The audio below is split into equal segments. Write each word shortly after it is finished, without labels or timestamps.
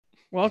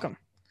Welcome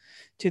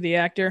to the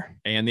actor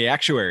and the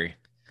actuary.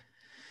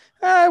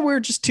 We're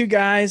just two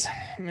guys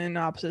in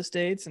opposite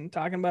states and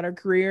talking about our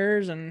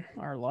careers and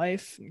our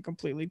life in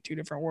completely two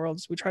different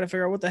worlds. We try to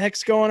figure out what the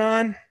heck's going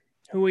on,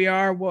 who we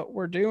are, what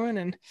we're doing,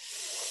 and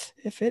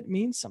if it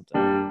means something.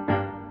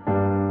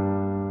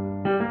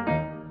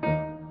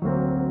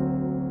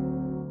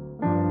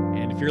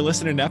 And if you're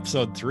listening to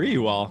episode 3,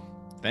 well,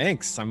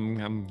 thanks.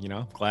 I'm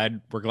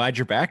glad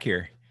you're back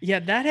here. Yeah,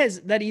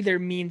 that either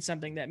means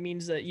something. That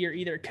means that you're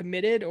either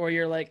committed or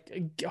you're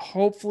like,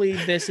 hopefully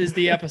this is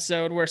the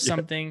episode where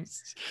something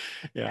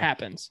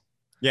happens.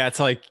 Yeah, it's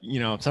like,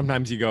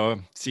 sometimes you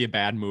go see a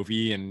bad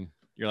movie and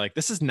you're like,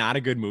 this is not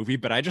a good movie,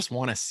 but I just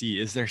want to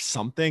see, is there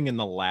something in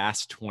the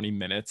last 20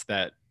 minutes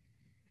that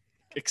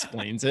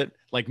explains it,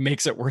 like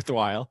makes it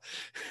worthwhile?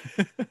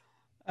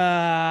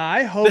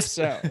 I hope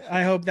so.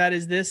 I hope that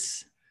is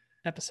this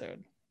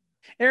episode.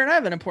 Aaron, I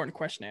have an important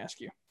question to ask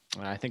you.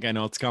 I think I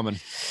know it's coming.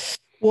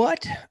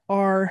 What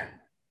are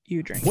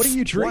you drinking? What are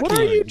you drinking? What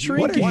are you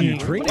drinking? What are you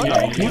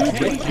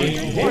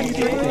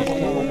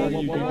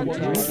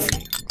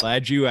drinking?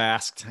 Glad you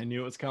asked. I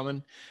knew it was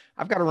coming.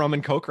 I've got a rum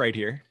and Coke right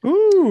here.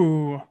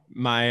 Ooh.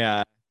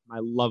 My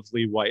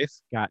lovely wife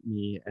got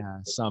me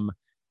some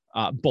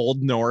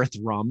Bold North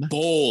rum.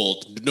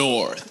 Bold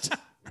North.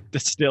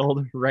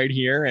 Distilled right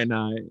here in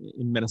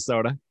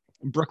Minnesota,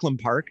 Brooklyn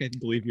Park. I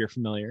believe you're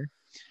familiar.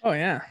 Oh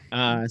yeah.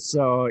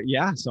 So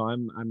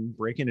I'm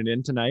breaking it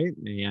in tonight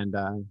and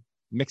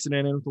mixing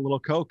it in with a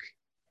little Coke.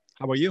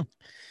 How about you?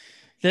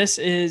 This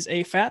is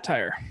a Fat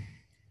Tire.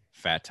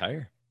 Fat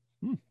Tire.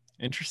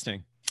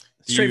 Interesting.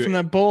 Straight from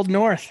the Bold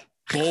North.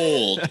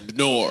 Bold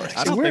North.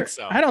 I don't think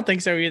so. I don't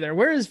think so either.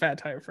 Where is Fat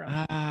Tire from?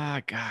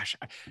 Gosh.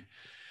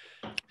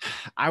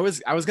 I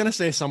was gonna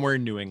say somewhere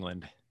in New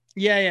England.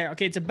 Yeah.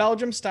 Okay, it's a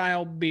Belgium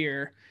style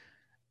beer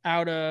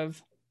out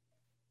of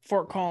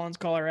Fort Collins,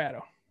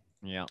 Colorado.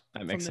 Yeah,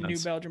 that makes sense. From the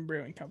New Belgium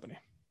Brewing Company.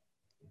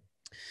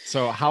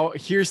 So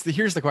here's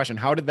the question.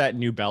 How did that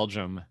New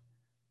Belgium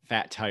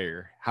Fat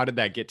Tire, how did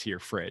that get to your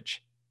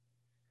fridge?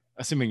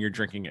 Assuming you're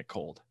drinking it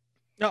cold.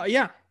 Oh,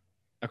 yeah.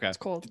 Okay. It's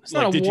cold. It's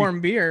not a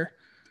warm beer.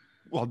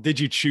 Well,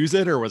 did you choose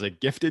it or was it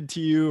gifted to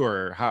you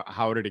or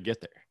how did it get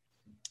there?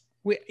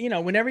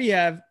 Whenever you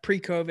have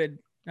pre-COVID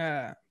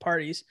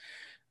parties,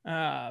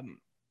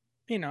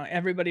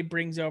 everybody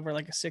brings over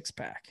like a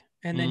 6-pack.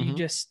 And then you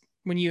just,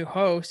 when you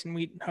host, and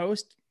we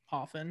host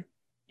often,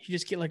 you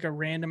just get like a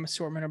random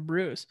assortment of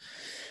brews.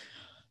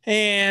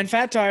 And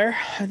Fat Tire,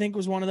 I think,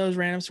 was one of those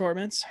random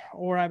assortments,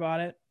 or I bought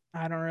it.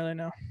 I don't really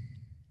know.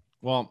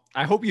 Well,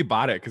 I hope you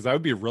bought it because I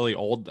would be really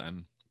old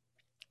then.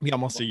 Be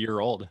almost a year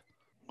old.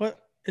 What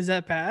is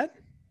that bad?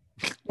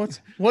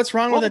 What's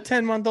wrong with a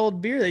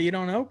 10-month-old beer that you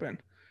don't open?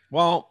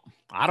 Well,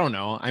 I don't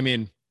know. I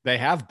mean, they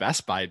have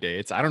Best Buy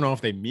dates. I don't know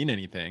if they mean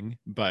anything,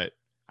 but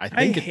I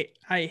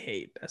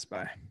hate Best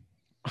Buy.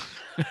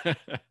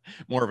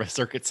 More of a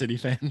Circuit City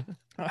fan.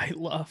 I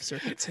love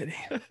Circuit City.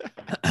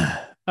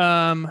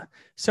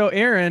 So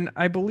Aaron,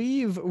 I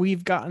believe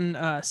we've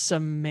gotten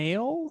some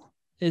mail.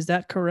 Is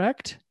that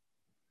correct?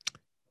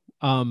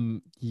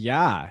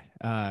 Yeah.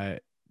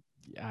 I'm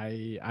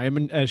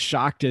as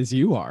shocked as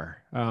you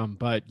are.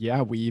 But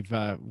yeah, we've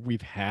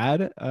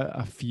had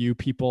a few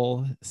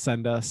people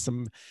send us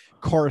some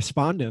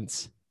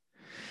correspondence.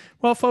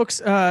 Well, folks,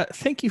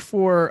 thank you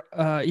for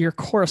your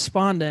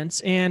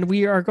correspondence, and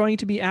we are going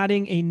to be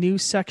adding a new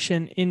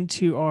section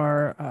into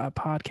our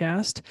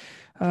podcast,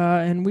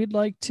 and we'd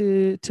like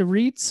to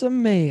read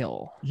some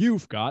mail.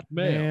 You've got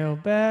mail.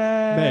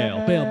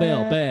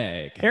 Mail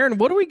bag. Aaron,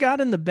 what do we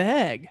got in the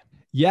bag?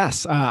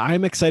 Yes,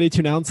 I'm excited to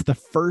announce the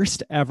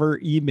first ever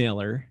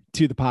emailer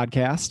to the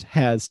podcast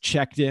has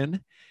checked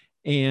in,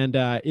 and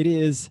it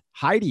is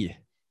Heidi.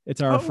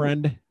 It's our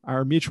friend,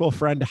 our mutual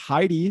friend,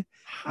 Heidi.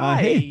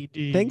 Hey,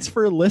 thanks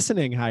for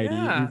listening, Heidi.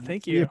 Yeah,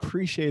 thank you. We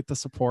appreciate the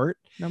support.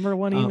 Number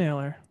one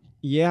emailer.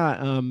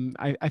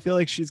 I feel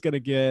like she's going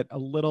to get a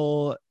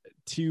little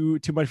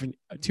too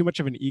much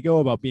of an ego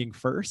about being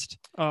first.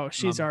 Oh,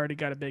 she's already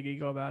got a big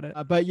ego about it.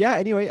 But yeah,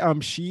 anyway,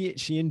 she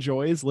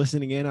enjoys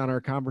listening in on our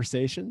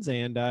conversations,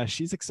 and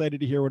she's excited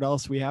to hear what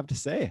else we have to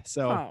say.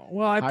 So,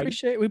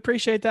 we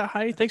appreciate that,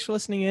 Heidi. Thanks for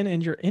listening in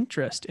and your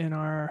interest in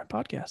our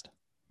podcast.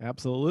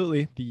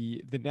 Absolutely.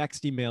 The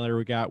next emailer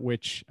we got,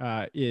 which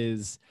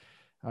is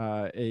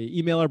a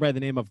emailer by the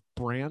name of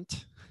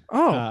Brant.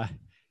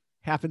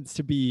 Happens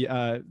to be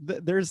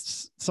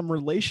there's some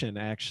relation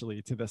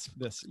actually to this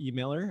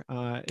emailer.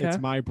 It's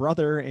my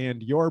brother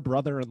and your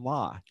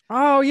brother-in-law.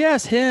 Oh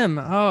yes, him.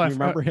 Oh, you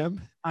remember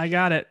him? I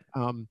got it.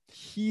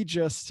 He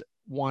just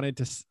wanted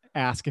to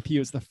ask if he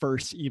was the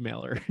first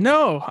emailer.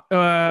 No,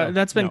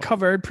 that's been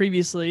covered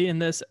previously in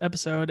this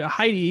episode.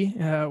 Heidi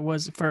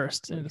was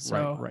first.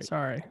 So right.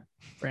 Sorry,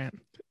 Brant.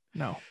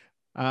 No.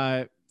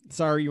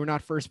 Sorry, you were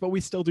not first, but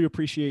we still do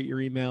appreciate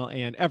your email,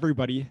 and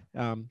everybody.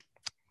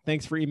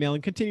 Thanks for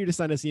emailing. Continue to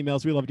send us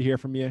emails. We love to hear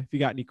from you. If you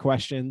got any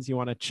questions, you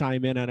want to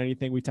chime in on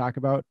anything we talk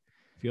about,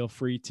 feel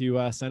free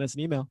to send us an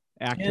email.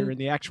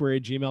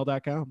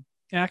 actorintheactuary@gmail.com.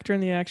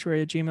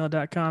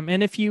 actorintheactuary@gmail.com.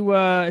 And if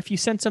you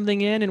sent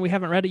something in and we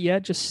haven't read it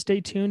yet, just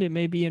stay tuned. It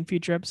may be in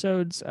future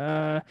episodes.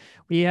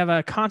 We have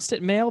a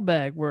constant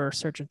mailbag we're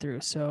searching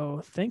through.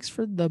 So thanks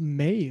for the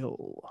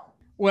mail.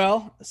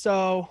 Well,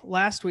 so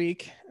last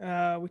week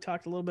we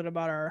talked a little bit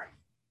about our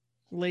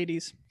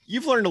ladies.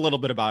 You've learned a little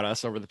bit about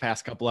us over the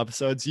past couple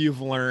episodes.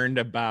 You've learned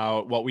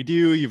about what we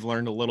do. You've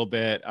learned a little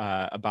bit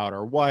about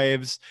our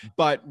wives,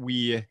 but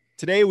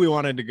today we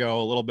wanted to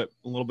go a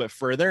little bit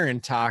further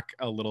and talk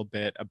a little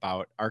bit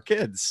about our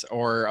kids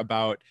or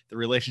about the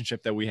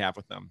relationship that we have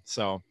with them.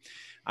 So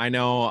I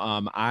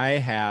know I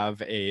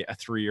have a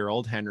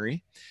 3-year-old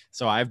Henry.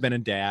 So I've been a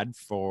dad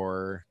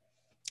for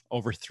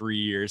over 3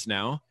 years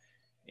now.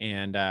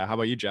 And how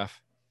about you,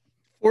 Jeff?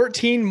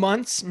 14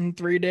 months and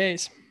 3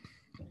 days.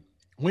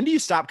 When do you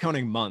stop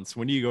counting months?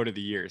 When do you go to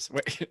the years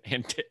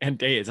and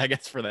days, I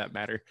guess, for that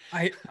matter?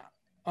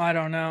 I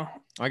don't know.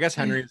 I guess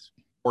Henry's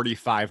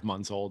 45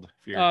 months old.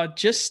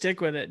 Just stick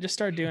with it. Just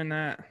start doing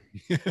that.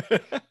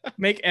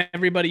 Make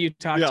everybody you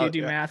talk to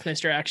do math,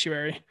 Mr.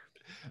 Actuary.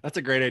 That's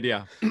a great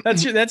idea.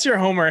 That's your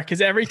homework,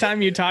 because every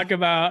time you talk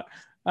about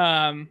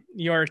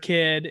your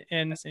kid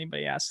and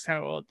anybody asks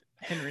how old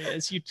Henry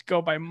is, you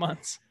go by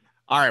months.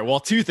 All right. Well,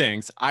 2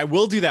 things. I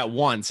will do that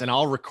once and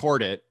I'll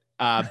record it.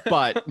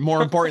 But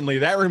more importantly,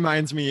 that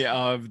reminds me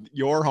of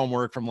your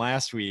homework from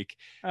last week.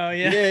 Oh,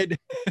 yeah.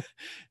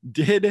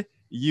 Did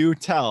you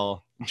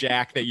tell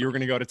Jack that you were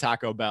going to go to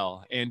Taco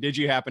Bell? And did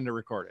you happen to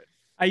record it?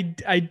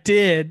 I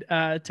did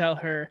tell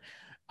her.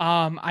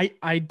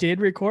 I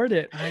did record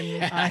it.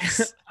 I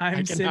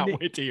cannot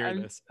wait to hear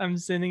this. I'm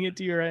sending it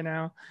to you right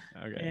now.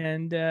 Okay.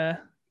 And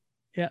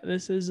yeah,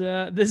 this is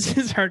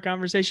our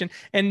conversation.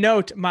 And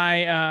note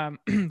my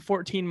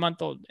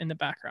 14-month-old in the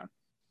background.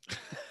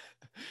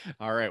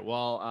 All right.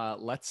 Well,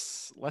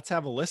 let's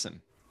have a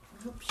listen.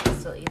 I hope she'll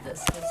still eat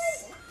this.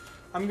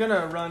 I'm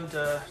gonna run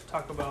to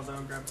Taco Bell though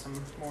and grab some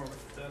more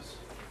with this.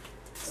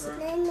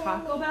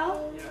 Taco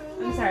Bell?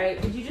 Yeah. I'm sorry.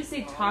 Did you just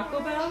say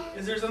Taco Bell?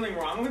 Is there something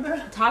wrong with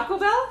that? Taco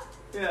Bell?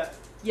 Yeah.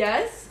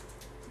 Yes.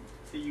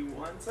 Do you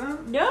want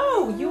some?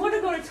 No. You want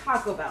to go to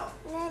Taco Bell?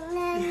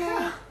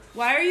 Yeah.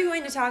 Why are you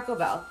going to Taco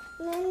Bell?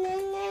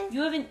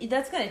 You haven't.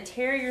 That's gonna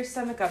tear your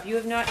stomach up. You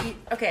have not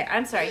eaten. Okay,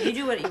 I'm sorry. You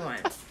do what you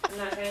want. I'm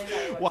not gonna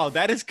tell you what. Wow,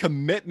 that is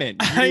commitment.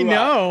 I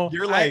know.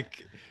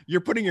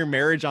 You're putting your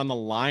marriage on the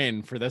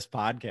line for this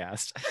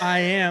podcast. I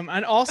am.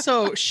 And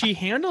also she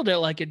handled it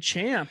like a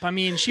champ. I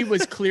mean, she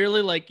was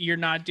clearly like, you're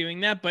not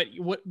doing that, but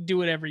do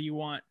whatever you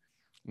want.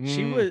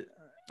 She was.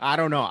 I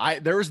don't know.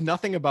 There was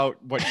nothing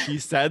about what she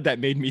said that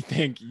made me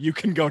think you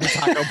can go to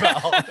Taco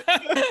Bell.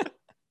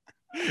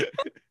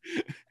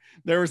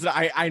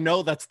 I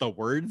know that's the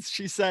words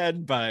she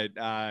said, but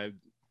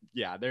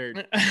yeah,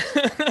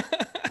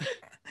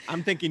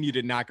 I'm thinking you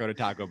did not go to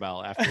Taco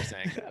Bell after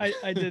saying that.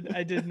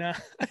 I did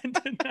not.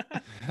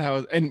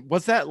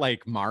 Was that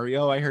like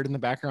Mario I heard in the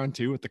background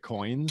too with the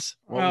coins?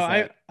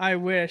 I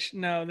wish.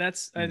 No,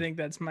 I think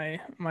that's my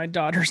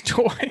daughter's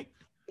toy.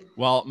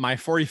 Well, my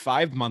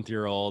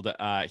 45-month-old,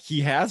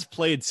 he has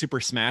played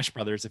Super Smash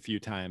Brothers a few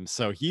times,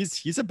 so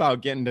he's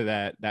about getting to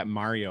that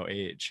Mario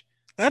age.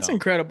 That's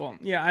incredible.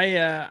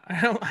 Yeah,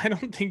 I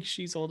don't think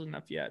she's old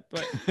enough yet,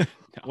 but no.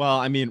 Well,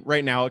 I mean,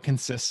 right now it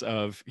consists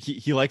of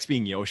he likes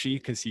being Yoshi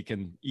because he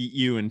can eat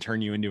you and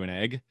turn you into an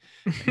egg.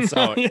 And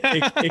so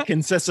it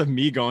consists of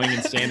me going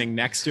and standing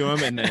next to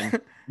him and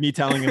then me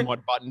telling him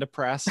what button to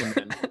press and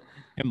then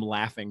him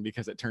laughing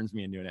because it turns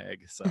me into an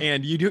egg. So,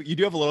 and you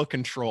do have a little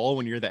control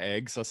when you're the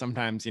egg. So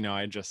sometimes,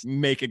 I just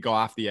make it go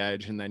off the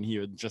edge and then he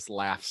would just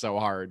laugh so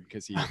hard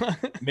because he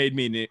made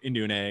me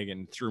into an egg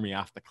and threw me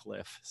off the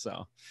cliff.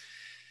 So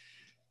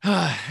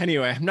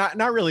anyway, I'm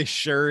not really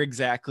sure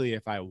exactly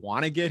if I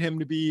want to get him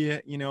to be,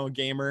 a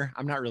gamer.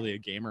 I'm not really a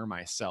gamer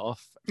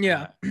myself.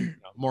 Yeah.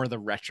 More the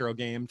retro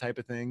game type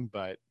of thing,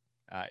 but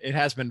it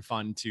has been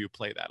fun to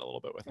play that a little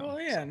bit with him. Oh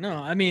yeah, no,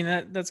 I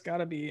mean that's got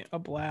to be a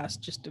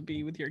blast just to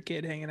be with your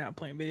kid hanging out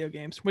playing video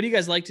games. What do you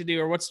guys like to do,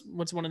 or what's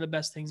one of the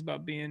best things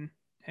about being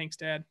Hank's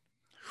dad?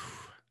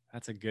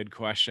 That's a good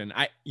question.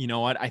 You know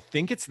what? I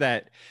think it's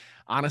that.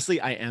 Honestly,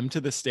 I am to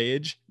the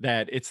stage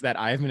that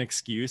I have an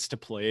excuse to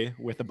play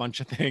with a bunch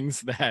of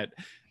things that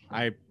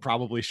I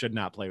probably should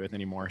not play with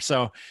anymore.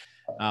 So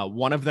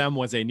one of them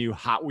was a new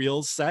Hot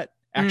Wheels set,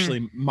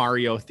 actually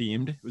Mario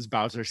themed. It was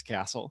Bowser's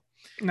Castle.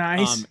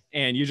 Nice.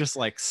 And you just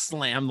like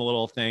slam the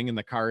little thing and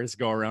the cars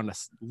go around a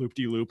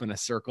loop-de-loop in a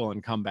circle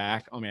and come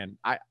back. Oh man,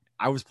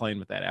 I was playing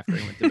with that after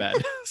he went to bed.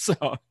 So,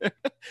 but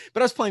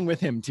I was playing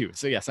with him too.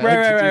 So yes, I like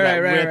to do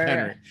that with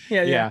Henry.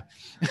 Yeah.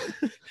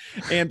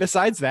 And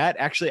besides that,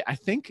 actually, I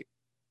think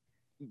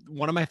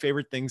one of my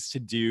favorite things to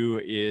do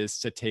is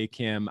to take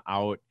him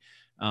out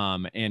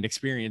and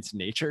experience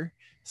nature.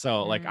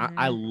 So like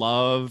I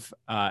love,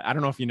 I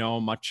don't know if you know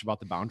much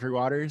about the Boundary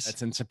Waters.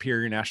 It's in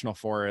Superior National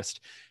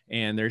Forest.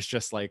 And there's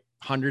just like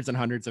hundreds and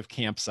hundreds of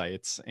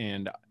campsites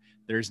and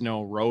there's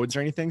no roads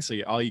or anything. So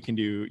all you can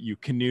do, you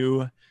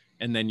canoe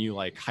and then you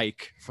like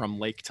hike from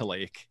lake to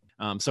lake.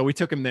 So we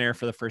took him there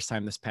for the first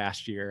time this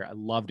past year. I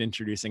loved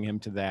introducing him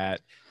to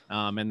that.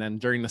 And then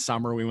during the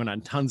summer, we went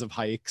on tons of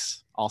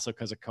hikes, also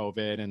because of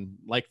COVID. And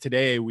like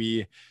today,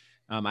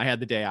 I had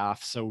the day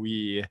off, so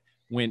we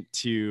went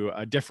to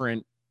a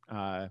different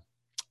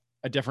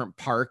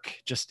park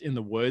just in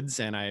the woods,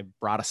 and I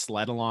brought a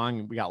sled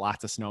along. We got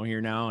lots of snow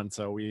here now, and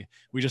so we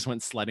just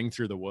went sledding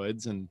through the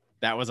woods, and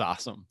that was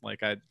awesome.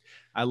 Like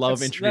I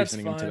love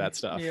introducing him to that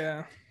stuff.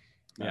 Yeah,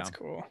 that's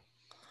cool.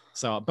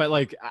 So, but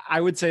like I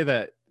would say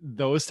that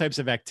those types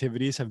of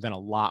activities have been a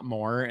lot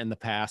more in the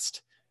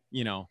past,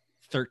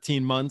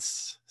 13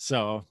 months.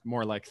 So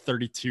more like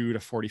 32 to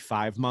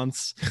 45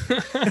 months.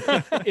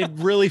 It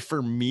really,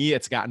 for me,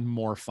 it's gotten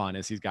more fun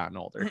as he's gotten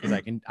older, because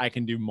I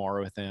can do more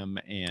with him.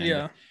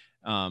 And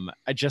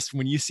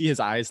when you see his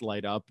eyes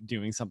light up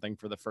doing something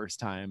for the first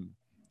time,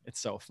 it's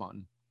so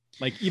fun.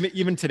 Like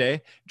even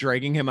today,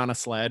 dragging him on a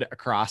sled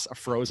across a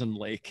frozen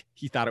lake,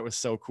 he thought it was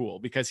so cool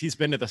because he's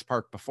been to this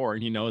park before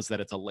and he knows that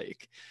it's a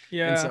lake.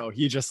 Yeah. And so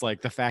he just,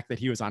 like, the fact that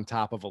he was on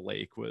top of a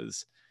lake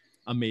was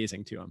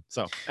amazing to him.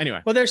 So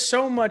anyway, well, there's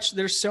so much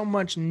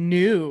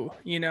new,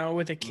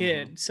 with a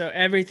kid. So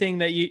everything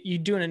that you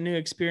do in a new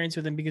experience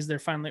with them, because they're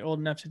finally old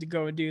enough to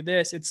go and do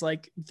this, it's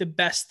like the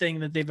best thing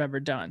that they've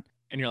ever done.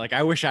 And you're like,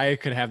 I wish I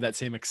could have that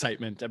same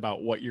excitement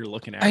about what you're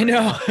looking at. I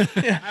know.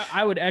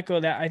 I would echo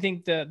that. I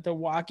think the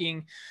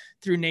walking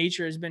through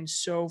nature has been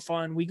so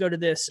fun. We go to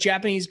this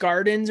Japanese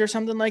gardens or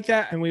something like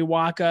that, and we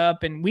walk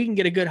up, and we can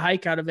get a good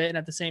hike out of it. And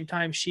at the same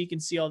time, she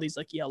can see all these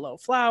like yellow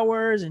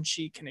flowers, and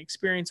she can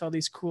experience all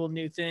these cool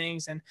new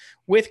things. And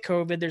with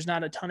COVID, there's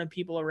not a ton of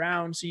people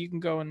around, so you can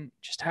go and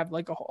just have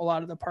like a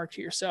lot of the park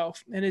to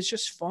yourself. And it's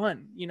just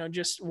fun,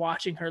 just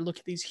watching her look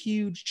at these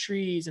huge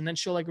trees, and then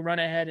she'll like run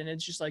ahead, and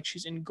it's just like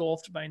she's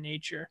engulfed by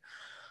nature.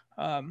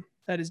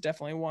 That is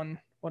definitely one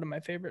of my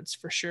favorites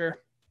for sure.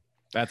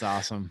 That's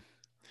awesome.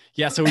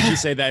 Yeah. So would you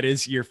say that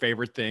is your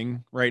favorite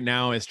thing right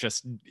now, is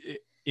just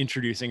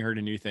introducing her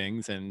to new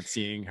things and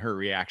seeing her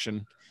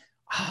reaction?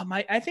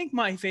 I think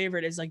my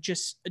favorite is like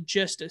just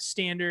a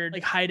standard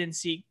like hide and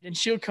seek, and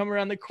she'll come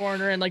around the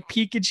corner and like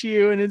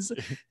Pikachu,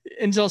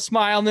 and she'll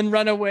smile and then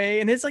run away.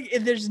 And it's like,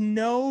 there's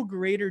no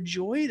greater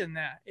joy than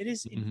that. It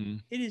is,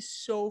 it is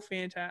so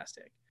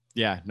fantastic.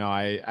 Yeah, no,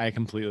 I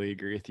completely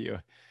agree with you.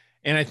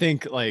 And I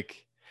think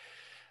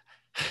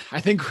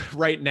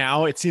right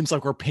now it seems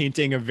like we're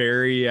painting a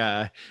very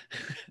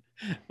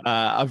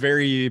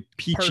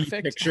peachy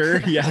perfect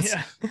picture, yes,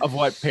 of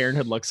what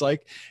parenthood looks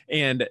like.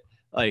 And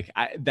like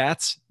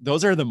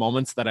those are the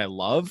moments that I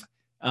love.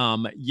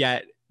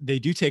 Yet they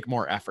do take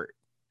more effort,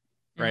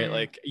 right?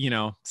 Like,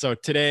 so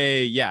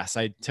today, yes,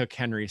 I took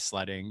Henry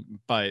sledding,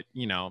 but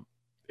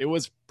it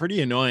was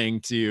pretty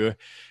annoying to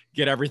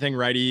get everything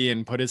ready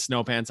and put his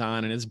snow pants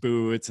on and his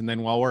boots. And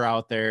then while we're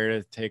out there,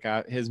 to take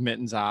out his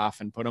mittens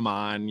off and put them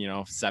on,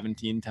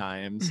 17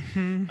 times.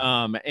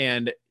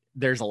 And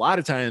there's a lot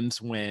of times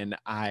when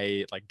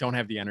I like don't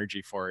have the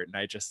energy for it, and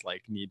I just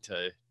like need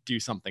to do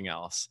something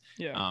else.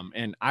 Yeah.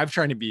 And I've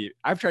tried to be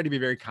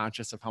very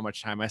conscious of how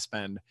much time I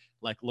spend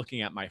like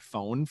looking at my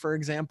phone, for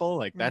example.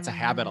 Like that's a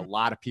habit a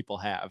lot of people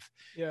have.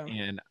 Yeah.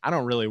 And I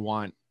don't really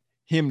want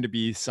him to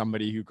be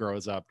somebody who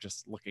grows up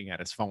just looking at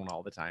his phone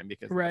all the time,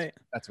 because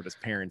that's what his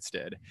parents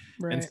did.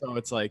 Right. And so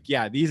it's like,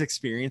 yeah, these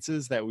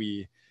experiences that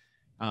we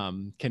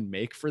can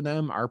make for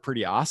them are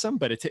pretty awesome,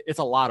 but it's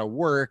a lot of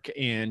work,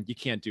 and you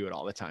can't do it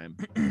all the time.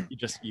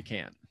 You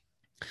can't.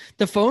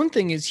 The phone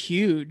thing is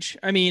huge.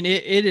 I mean,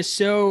 it is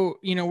so,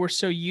 we're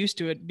so used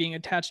to it being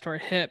attached to our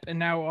hip, and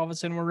now all of a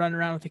sudden we're running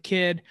around with a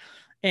kid,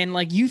 and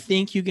like you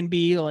think you can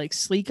be like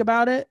sleek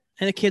about it,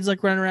 and the kids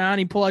like run around,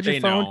 you pull out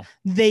your phone.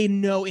 They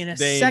know in a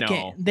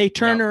second. They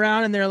turn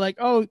around and they're like,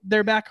 oh,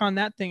 they're back on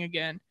that thing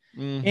again.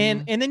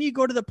 And then you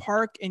go to the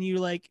park and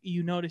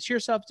you notice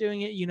yourself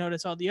doing it. You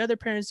notice all the other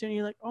parents doing it.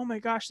 You're like, oh my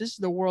gosh, this is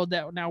the world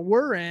that now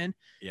we're in.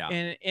 Yeah.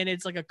 And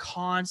it's like a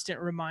constant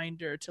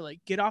reminder to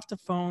like get off the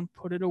phone,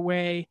 put it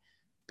away,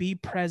 be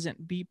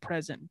present, be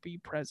present, be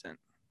present.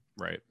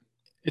 Right.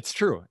 It's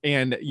true.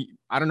 And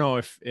I don't know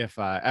if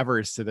Ever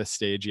is to this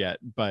stage yet,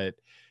 but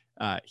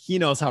he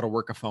knows how to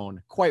work a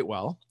phone quite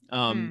well.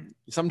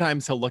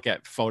 Sometimes he'll look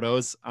at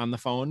photos on the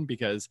phone,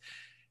 because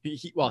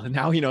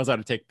now he knows how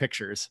to take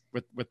pictures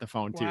with the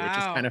phone too, which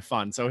is kind of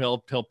fun. So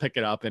he'll pick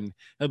it up and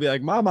he'll be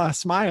like, "Mama,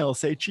 smile,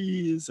 say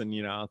cheese," and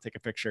I'll take a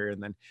picture,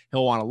 and then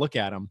he'll want to look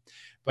at them.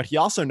 But he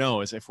also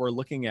knows, if we're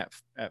looking at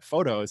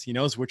photos, he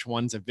knows which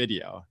one's a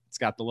video. It's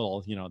got the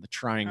little, the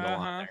triangle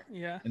on there.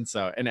 Yeah.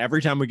 And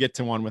every time we get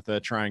to one with a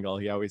triangle,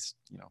 he always,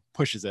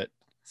 pushes it.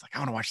 It's like, I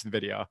want to watch the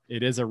video.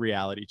 It is a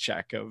reality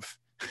check of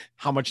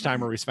how much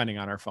time are we spending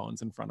on our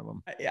phones in front of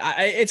them.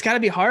 It's got to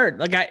be hard.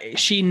 Like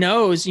she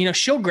knows,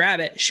 she'll grab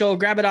it. She'll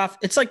grab it off.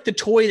 It's like the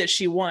toy that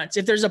she wants.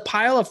 If there's a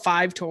pile of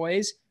 5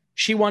 toys,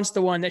 she wants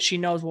the one that she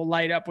knows will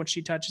light up when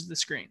she touches the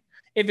screen.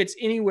 If it's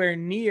anywhere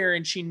near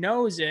and she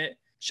knows it,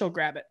 she'll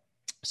grab it.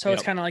 So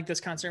It's kind of like this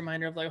constant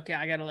reminder of like, okay,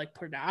 I got to like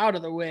put it out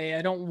of the way.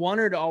 I don't want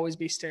her to always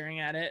be staring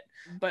at it,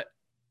 but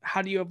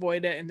how do you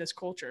avoid it in this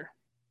culture?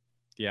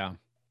 Yeah.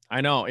 I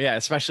know. Yeah.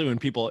 Especially when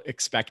people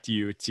expect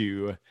you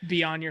to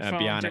be on your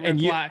phone,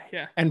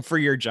 and for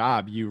your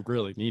job, you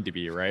really need to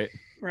be, right.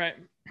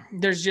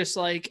 there's just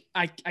like,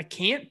 I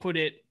can't put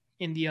it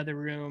in the other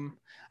room.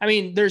 I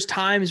mean, there's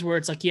times where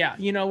it's like, yeah,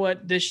 you know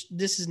what, this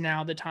is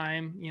now the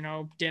time, you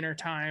know, dinner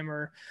time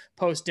or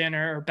post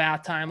dinner or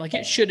bath time. Like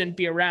it shouldn't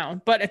be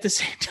around. But at the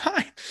same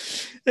time,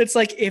 it's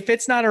like, if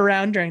it's not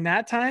around during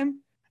that time,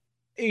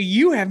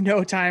 you have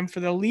no time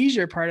for the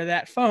leisure part of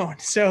that phone.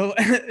 So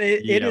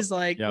it is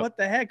like, what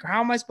the heck?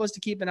 How am I supposed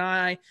to keep an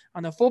eye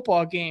on the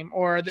football game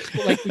or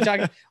like we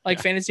talk like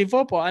fantasy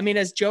football? I mean,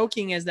 as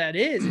joking as that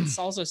is, it's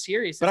also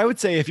serious. But I would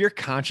say if you're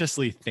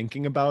consciously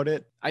thinking about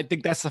it, I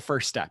think that's the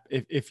first step.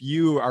 If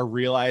you are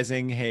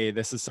realizing, hey,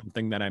 this is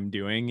something that I'm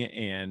doing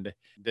and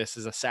this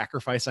is a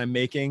sacrifice I'm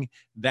making,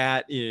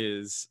 that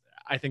is,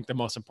 I think, the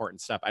most important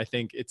step. I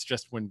think it's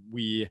just when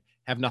we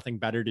have nothing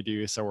better to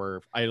do, so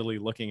we're idly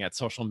looking at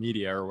social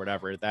media or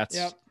whatever,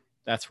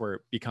 that's where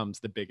it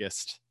becomes the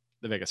biggest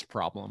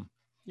problem.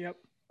 Yep.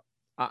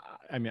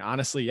 I mean,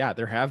 honestly, yeah,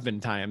 there have been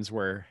times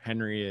where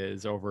Henry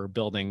is over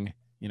building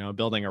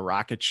a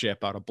rocket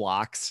ship out of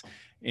blocks,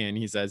 and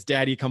he says,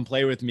 "Daddy, come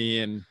play with me,"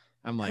 and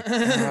I'm like,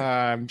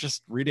 I'm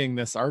just reading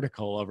this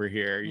article over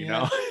here, you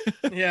know?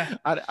 Yeah.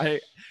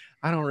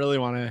 I don't really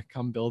want to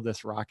come build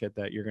this rocket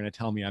that you're going to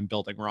tell me I'm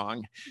building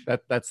wrong.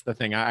 That's the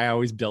thing. I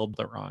always build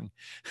the wrong,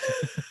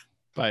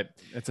 but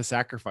it's a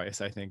sacrifice.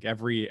 I think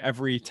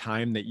every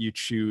time that you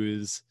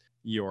choose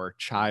your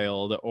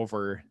child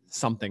over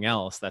something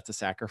else, that's a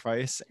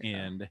sacrifice.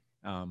 And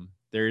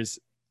there's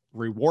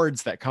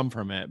rewards that come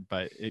from it,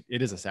 but it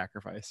is a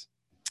sacrifice.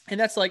 And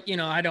that's like, you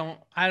know, I don't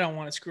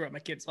want to screw up my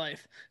kid's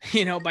life,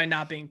 you know, by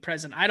not being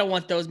present. I don't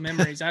want those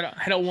memories. I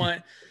don't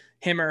want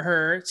him or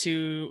her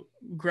to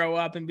grow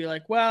up and be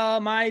like, well,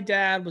 my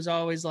dad was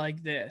always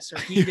like this, or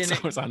he didn't. He's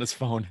always on his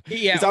phone.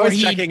 Yeah, he's always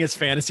checking his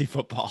fantasy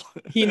football.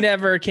 He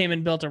never came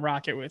and built a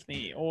rocket with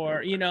me,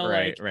 or, you know,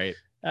 right.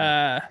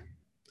 I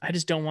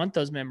just don't want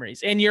those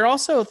memories. And you're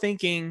also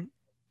thinking,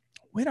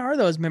 when are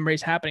those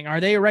memories happening?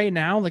 Are they right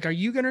now? Like, are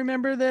you going to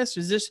remember this?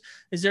 Is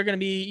there going to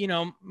be, you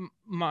know,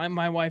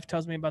 my wife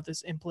tells me about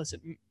this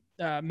implicit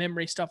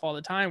memory stuff all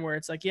the time, where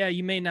it's like, yeah,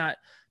 you may not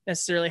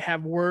necessarily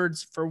have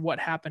words for what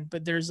happened,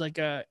 but there's like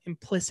a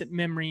implicit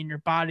memory in your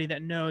body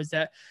that knows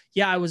that,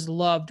 yeah, I was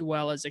loved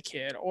well as a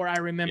kid, or I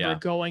remember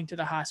going to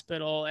the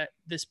hospital at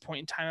this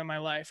point in time in my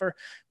life, or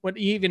what,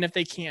 even if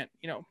they can't,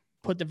 you know,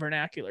 put the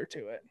vernacular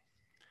to it.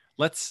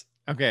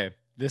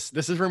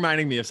 This is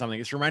reminding me of something.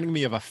 It's reminding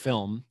me of a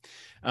film.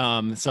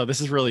 So this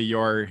is really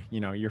your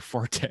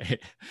forte.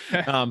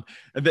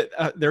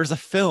 There's a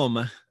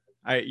film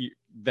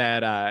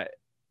that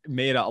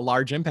made a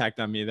large impact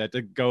on me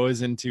that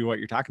goes into what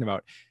you're talking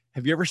about.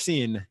 Have you ever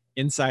seen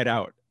Inside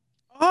Out?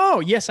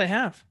 Oh, yes, I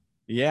have.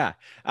 Yeah.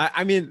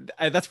 I mean,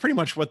 that's pretty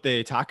much what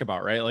they talk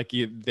about, right? Like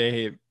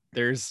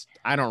there's,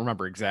 I don't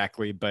remember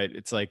exactly, but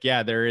it's like,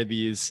 yeah, there are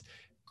these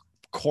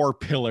core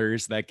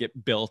pillars that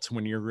get built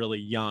when you're really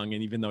young.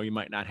 And even though you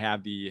might not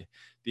have the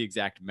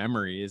exact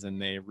memories,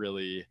 and they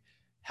really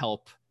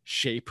help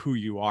shape who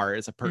you are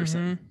as a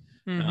person.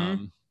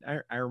 Mm-hmm.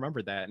 I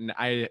remember that. And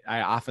I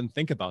often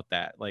think about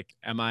that. Like,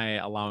 am I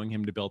allowing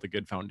him to build a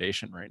good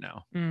foundation right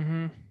now?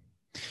 Mm-hmm.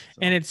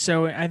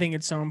 So. And I think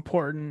it's so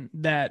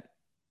important that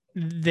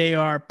they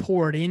are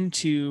poured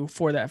into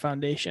for that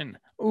foundation.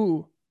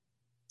 Ooh.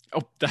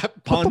 Oh,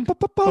 that pun.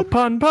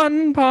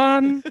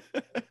 Pun.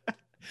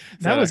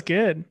 That was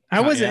good. I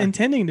wasn't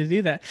intending to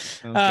do that.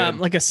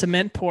 Like a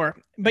cement pour.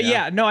 But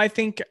no, I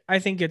think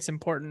it's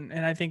important.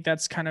 And I think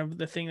that's kind of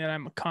the thing that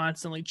I'm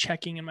constantly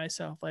checking in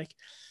myself. Like,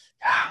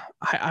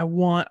 I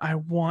want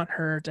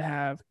her to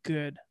have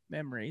good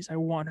memories. I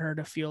want her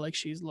to feel like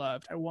she's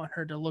loved. I want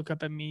her to look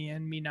up at me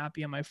and me not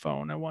be on my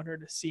phone. I want her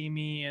to see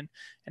me and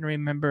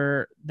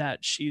remember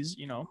that she's,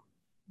 you know,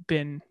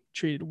 been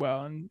treated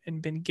well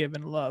and been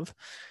given love.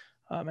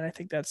 And I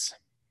think that's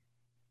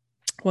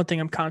one thing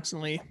I'm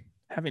constantly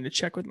having to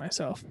check with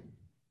myself.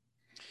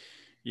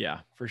 Yeah,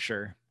 for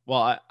sure.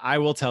 Well, I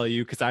will tell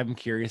you, because I'm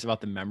curious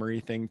about the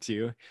memory thing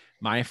too.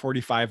 My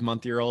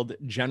 45-month-old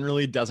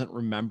generally doesn't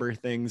remember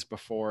things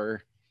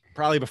before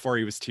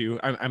he was 2.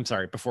 I'm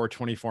sorry, before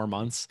 24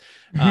 months,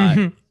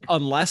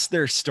 unless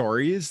they're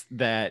stories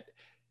that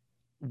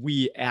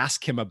we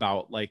ask him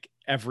about like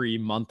every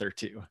month or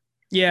two.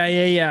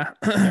 Yeah.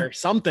 There are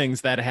some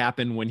things that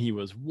happen when he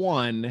was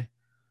 1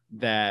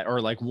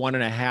 or like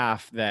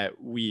 1.5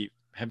 that we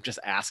have just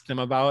asked him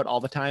about all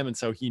the time. And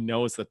so he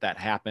knows that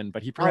happened,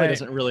 but he probably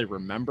doesn't really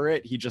remember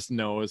it. He just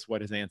knows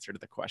what his answer to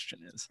the question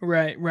is.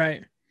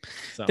 Right.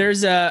 So.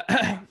 There's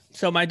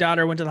so my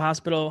daughter went to the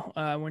hospital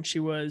when she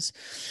was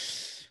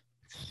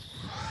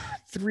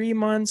 3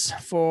 months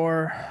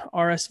for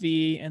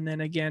RSV, and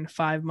then again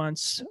 5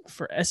 months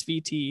for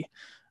SVT.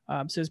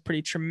 So it's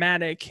pretty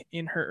traumatic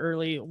in her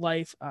early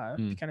life,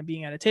 kind of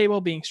being at a table,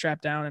 being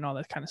strapped down and all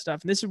that kind of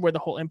stuff. And this is where the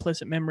whole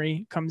implicit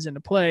memory comes into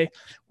play,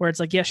 where it's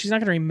like, yeah, she's not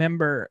going to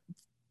remember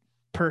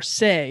per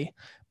se,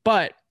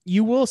 but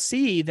you will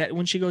see that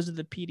when she goes to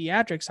the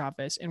pediatrics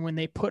office and when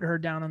they put her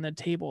down on the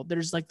table,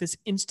 there's like this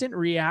instant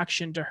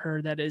reaction to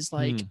her that is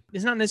like,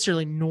 it's not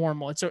necessarily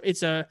normal.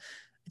 It's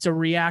it's a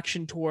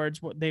reaction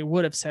towards what they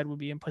would have said would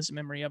be implicit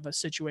memory of a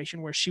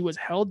situation where she was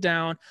held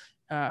down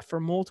for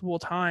multiple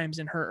times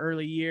in her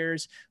early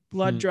years,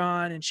 blood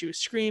drawn, and she was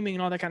screaming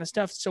and all that kind of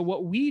stuff. So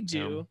what we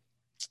do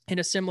in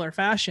a similar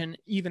fashion,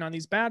 even on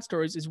these bad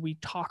stories, is we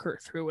talk her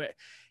through it.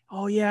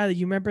 Oh yeah,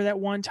 you remember that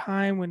one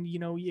time when, you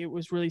know, it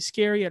was really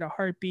scary, you had a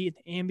heartbeat,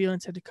 the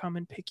ambulance had to come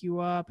and pick you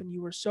up, and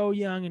you were so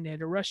young, and they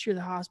had to rush you to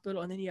the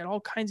hospital, and then you had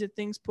all kinds of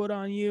things put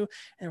on you,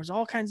 and there was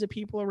all kinds of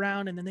people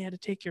around, and then they had to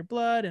take your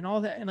blood and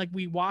all that. And like,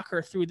 we walk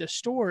her through the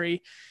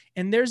story,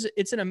 and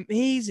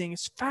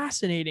it's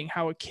fascinating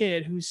how a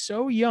kid who's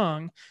so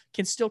young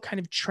can still kind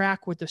of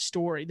track with the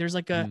story. There's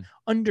like a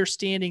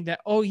understanding that,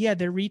 oh yeah,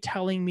 they're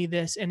retelling me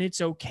this, and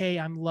it's okay,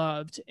 I'm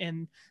loved.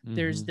 And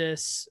there's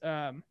this,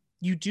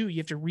 you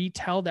have to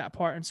retell that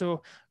part. And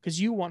so, because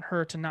you want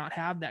her to not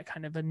have that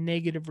kind of a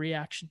negative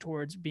reaction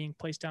towards being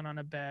placed down on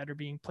a bed or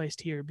being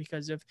placed here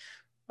because of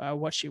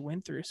what she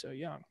went through so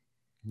young.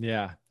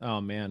 Yeah.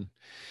 Oh man.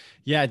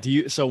 Yeah.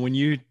 So when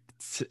you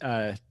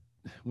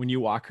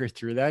walk her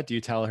through that, do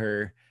you tell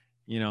her,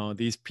 you know,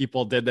 these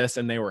people did this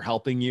and they were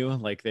helping you,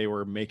 like they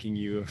were making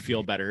you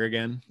feel better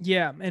again?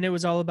 Yeah. And it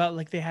was all about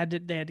like, they had to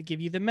give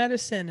you the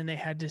medicine, and they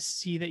had to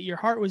see that your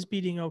heart was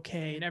beating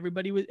okay, and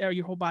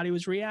your whole body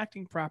was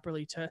reacting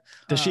properly to.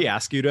 Does she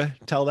ask you to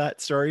tell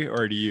that story,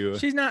 or do you?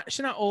 She's not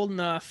old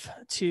enough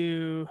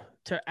to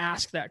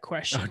ask that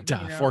question.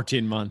 Oh,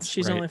 14 months.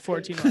 She's only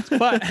 14 months,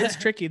 but it's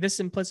tricky. This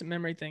implicit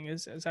memory thing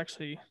is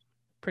actually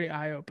pretty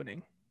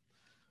eye-opening.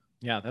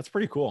 Yeah, that's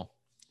pretty cool,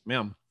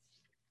 ma'am.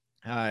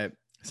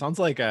 Sounds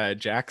like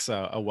Jack's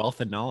a wealth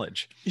of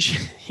knowledge.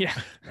 Yeah,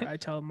 I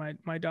tell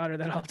my daughter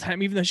that all the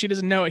time, even though she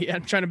doesn't know it yet.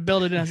 I'm trying to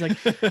build it in. I was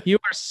like, you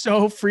are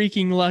so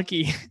freaking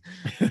lucky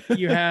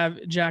you have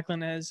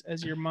Jacqueline as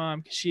your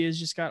mom. She has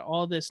just got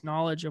all this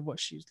knowledge of what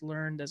she's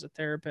learned as a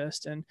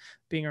therapist and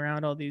being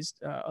around all these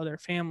other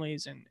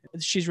families. And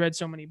she's read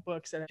so many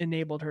books that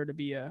enabled her to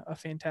be a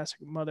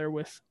fantastic mother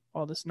with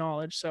all this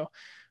knowledge. So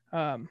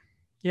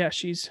yeah,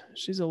 she's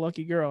a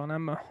lucky girl, and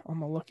I'm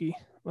a lucky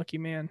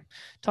man.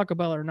 Taco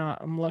Bell or not,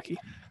 I'm lucky.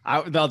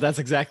 No, that's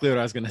exactly what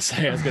I was going to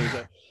say.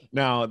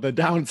 Now the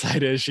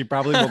downside is she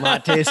probably will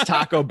not taste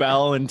Taco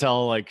Bell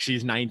until like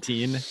she's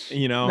 19,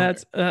 you know.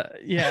 That's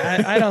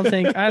yeah, I don't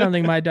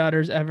think my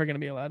daughter's ever going to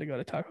be allowed to go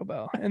to Taco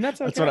Bell, and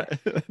that's okay.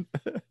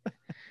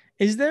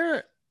 Is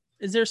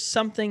there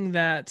something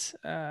that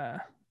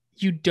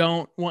you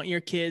don't want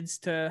your kids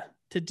to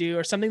do,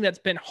 or something that's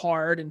been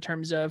hard in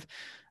terms of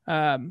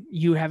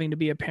you having to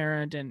be a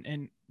parent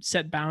and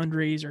set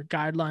boundaries or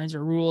guidelines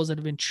or rules that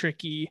have been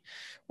tricky,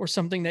 or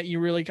something that you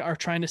really are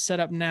trying to set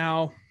up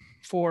now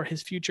for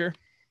his future?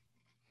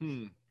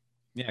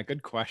 Yeah,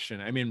 good question.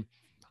 I mean,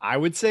 I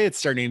would say it's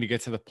starting to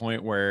get to the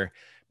point where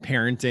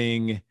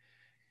parenting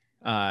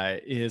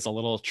is a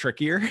little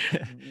trickier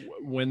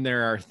when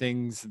there are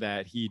things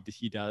that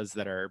he does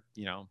that are,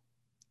 you know,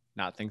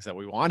 not things that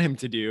we want him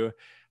to do.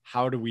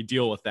 How do we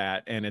deal with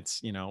that? And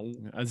it's, you know,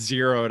 a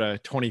 0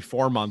 to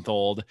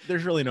 24-month-old,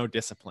 there's really no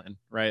discipline,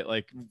 right?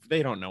 Like,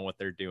 they don't know what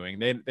they're doing.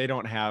 They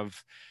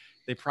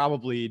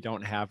probably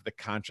don't have the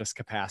conscious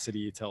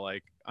capacity to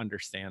like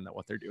understand that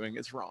what they're doing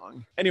is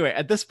wrong. Anyway,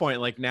 at this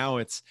point, like now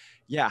it's,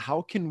 yeah,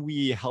 how can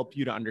we help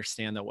you to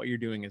understand that what you're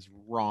doing is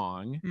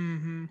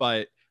wrong?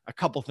 But a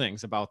couple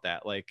things about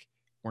that, like,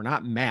 we're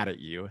not mad at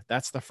you.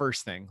 That's the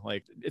first thing.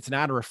 Like, it's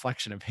not a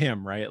reflection of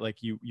him, right? Like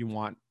you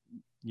want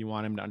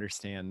him to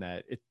understand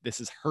that this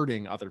is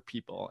hurting other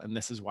people, and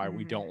this is why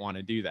we don't want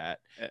to do that.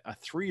 A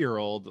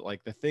 3-year-old,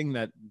 like, the thing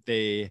that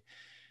they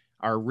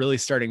are really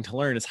starting to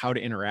learn is how to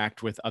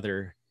interact with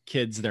other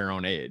kids their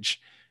own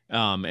age.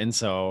 And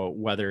so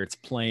whether it's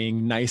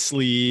playing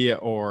nicely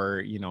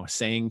or, you know,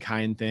 saying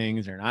kind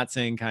things or not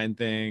saying kind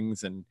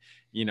things, and,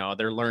 you know,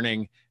 they're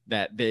learning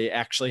that they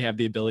actually have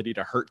the ability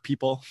to hurt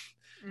people.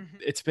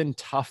 It's been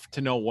tough to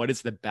know what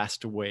is the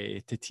best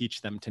way to teach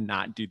them to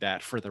not do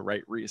that for the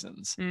right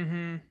reasons.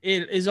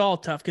 It is all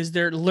tough because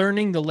they're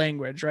learning the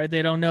language, right?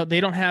 They don't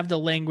have the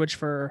language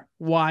for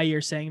why you're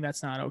saying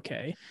that's not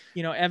okay.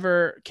 You know,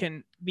 Ever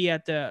can be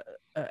at the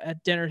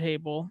at dinner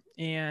table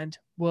and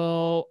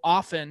will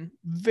often,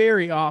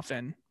 very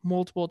often,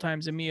 multiple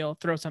times a meal,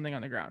 throw something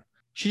on the ground.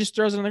 She just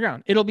throws it on the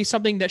ground. It'll be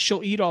something that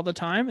she'll eat all the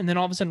time, and then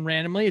all of a sudden,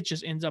 randomly, it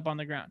just ends up on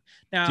the ground.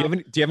 Now, do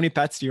you have any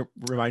pets? Do you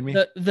remind me?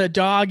 The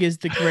dog is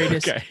the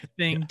greatest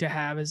thing to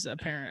have as a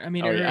parent. I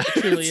mean, it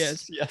truly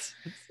is. Yes,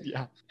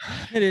 yeah,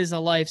 it is a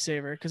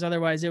lifesaver, because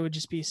otherwise, it would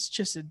just be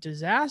a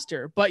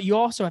disaster. But you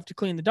also have to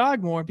clean the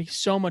dog more because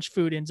so much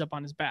food ends up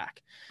on his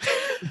back.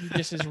 He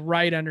just is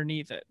right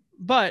underneath it.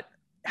 But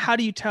how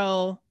do you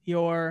tell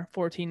your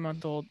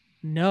 14-month-old,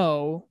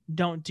 no,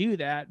 don't do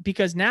that?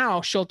 Because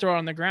now she'll throw it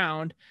on the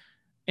ground.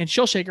 And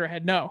she'll shake her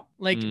head, no.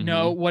 Like,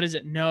 no, what is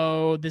it?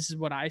 No, this is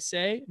what I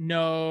say.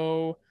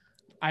 No,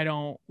 I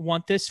don't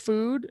want this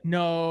food.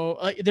 No,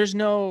 there's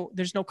no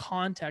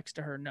context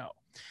to her no.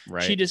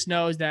 Right. She just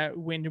knows that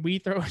when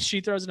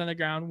she throws it on the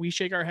ground, we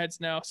shake our heads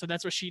no. So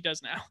that's what she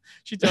does now.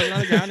 She throws it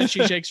on the ground and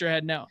she shakes her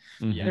head no.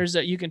 Mm-hmm.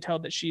 You can tell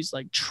that she's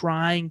like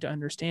trying to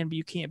understand, but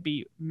you can't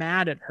be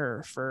mad at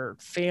her for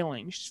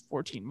failing. She's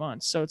 14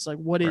 months. So it's like,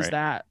 what is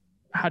that?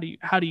 How do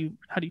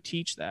you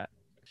teach that?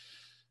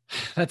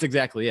 That's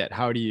exactly it.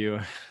 How do you,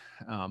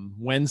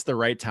 when's the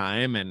right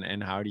time,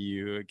 and how do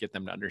you get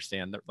them to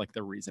understand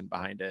the reason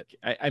behind it?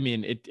 I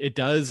mean, it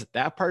does,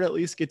 that part at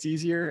least gets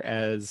easier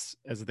as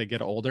they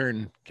get older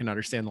and can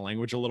understand the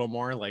language a little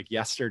more. Like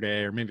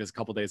yesterday, or maybe it was a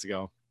couple days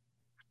ago,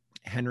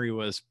 Henry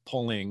was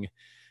pulling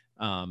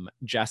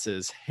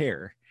Jess's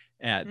hair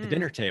at the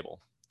dinner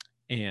table,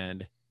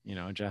 and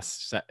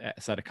Jess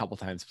said a couple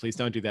times, please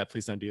don't do that,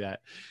 please don't do that.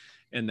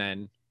 And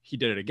then he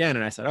did it again.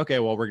 And I said, okay,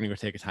 well, we're going to go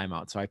take a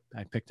timeout. So I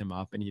picked him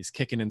up, and he's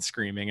kicking and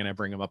screaming, and I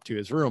bring him up to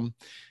his room,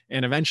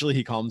 and eventually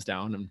he calms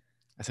down, and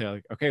I say,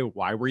 like, okay,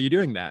 why were you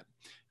doing that?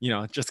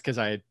 Just because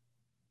I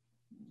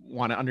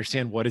want to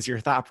understand, what is your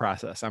thought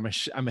process?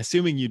 I'm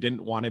assuming you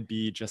didn't want to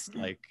be just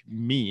like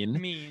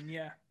mean.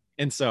 Yeah.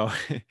 And so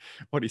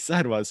what he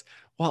said was,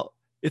 well,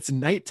 it's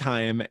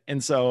nighttime,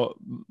 and so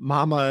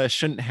mama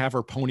shouldn't have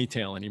her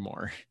ponytail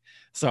anymore.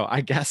 So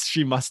I guess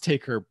she must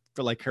take her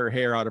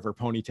hair out of her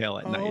ponytail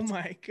at night. Oh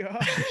my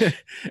gosh.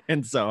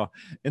 and so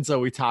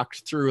we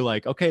talked through,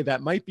 like, okay,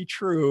 that might be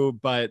true,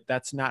 but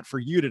that's not for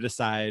you to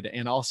decide.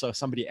 And also,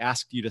 somebody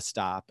asked you to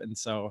stop. And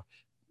so,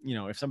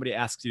 if somebody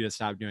asks you to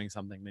stop doing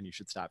something, then you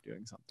should stop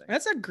doing something.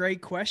 That's a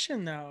great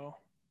question, though.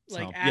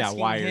 Like, so,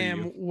 asking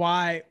him,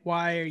 why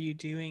are you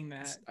doing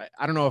that?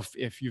 I don't know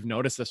if you've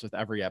noticed this with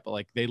Ever yet, but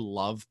like, they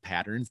love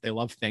patterns. They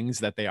love things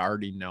that they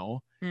already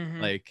know.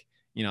 Mm-hmm. Like,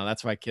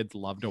 that's why kids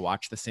love to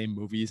watch the same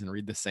movies and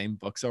read the same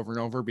books over and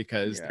over,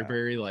 because they're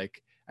very,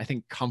 like, I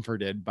think,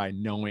 comforted by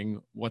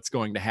knowing what's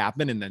going to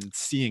happen and then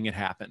seeing it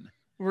happen.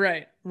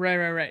 Right.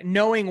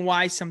 Knowing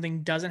why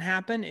something doesn't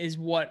happen is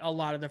what a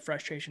lot of the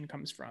frustration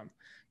comes from.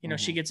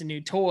 She gets a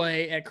new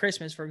toy at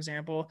Christmas, for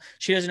example.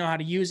 She doesn't know how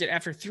to use it.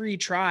 After 3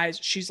 tries,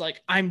 she's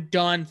like, I'm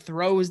done,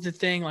 throws the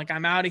thing. Like,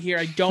 I'm out of here.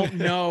 I don't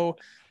know.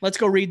 Let's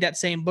go read that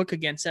same book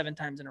again 7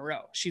 times in a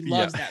row. She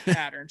loves that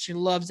pattern. She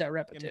loves that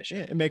repetition.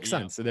 It makes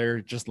sense. So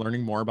they're just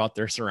learning more about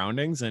their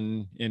surroundings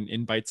and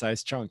in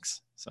bite-sized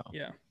chunks. So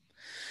yeah,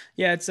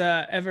 it's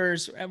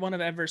one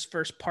of Ever's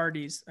first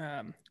parties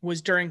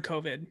was during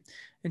COVID.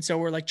 And so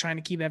we're like trying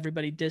to keep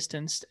everybody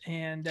distanced.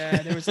 And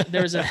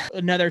there was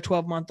another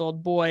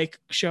 12-month-old boy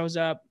shows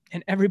up,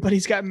 and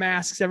everybody's got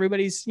masks.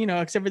 Everybody's,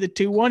 except for the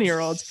 2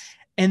 1-year-olds.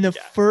 And the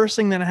first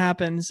thing that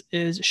happens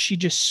is she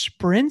just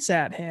sprints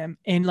at him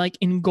and like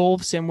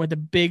engulfs him with a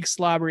big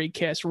slobbery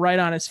kiss right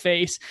on his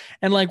face.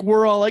 And like,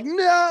 we're all like,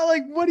 no,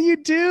 like, what do you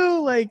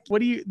do? Like,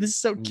 this is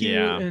so cute.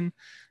 Yeah. And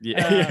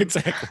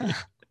exactly.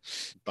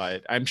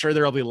 But I'm sure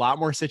there'll be a lot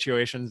more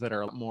situations that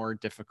are more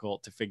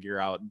difficult to figure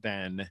out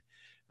than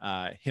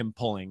him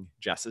pulling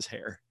Jess's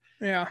hair.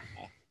 Yeah.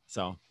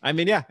 So,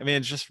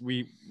 it's just,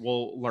 we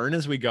will learn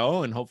as we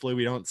go, and hopefully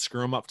we don't screw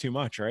them up too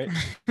much. Right.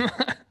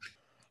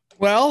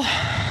 Well,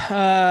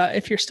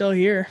 if you're still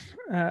here,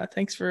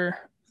 thanks for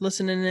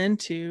listening in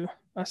to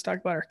us talk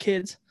about our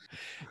kids.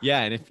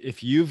 Yeah. And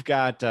if you've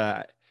got,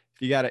 an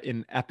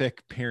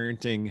epic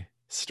parenting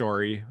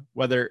story,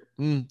 whether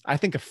I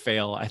think a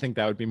fail, I think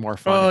that would be more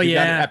fun. If you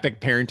got an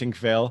epic parenting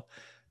fail,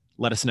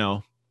 let us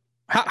know.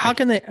 How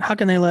can they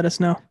let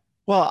us know?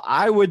 Well,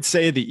 I would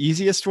say the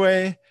easiest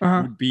way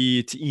would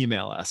be to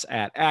email us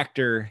at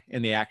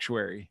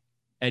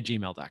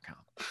actorandtheactuary@gmail.com.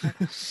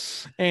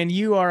 And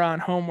you are on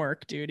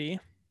homework duty.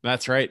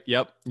 That's right.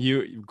 Yep.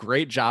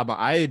 Great job.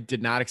 I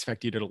did not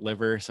expect you to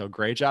deliver. So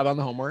great job on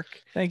the homework.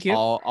 Thank you.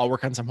 I'll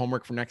work on some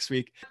homework for next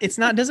week.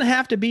 Doesn't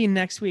have to be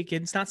next week.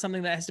 It's not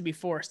something that has to be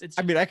forced.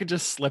 I could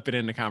just slip it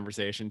into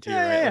conversation too.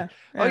 Yeah, right?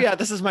 Oh yeah.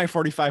 This is my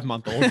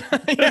 45-month-old.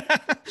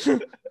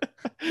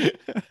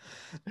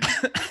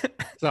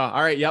 So,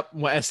 all right. Yep.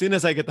 Well, as soon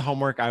as I get the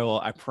homework,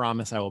 I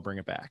promise I will bring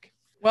it back.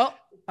 Well,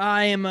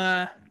 I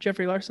am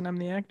Jeffrey Larson. I'm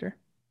the actor.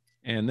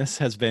 And this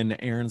has been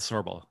Aaron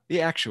Sorbel,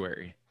 the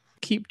actuary.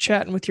 Keep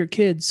chatting with your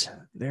kids.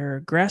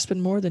 They're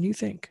grasping more than you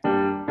think.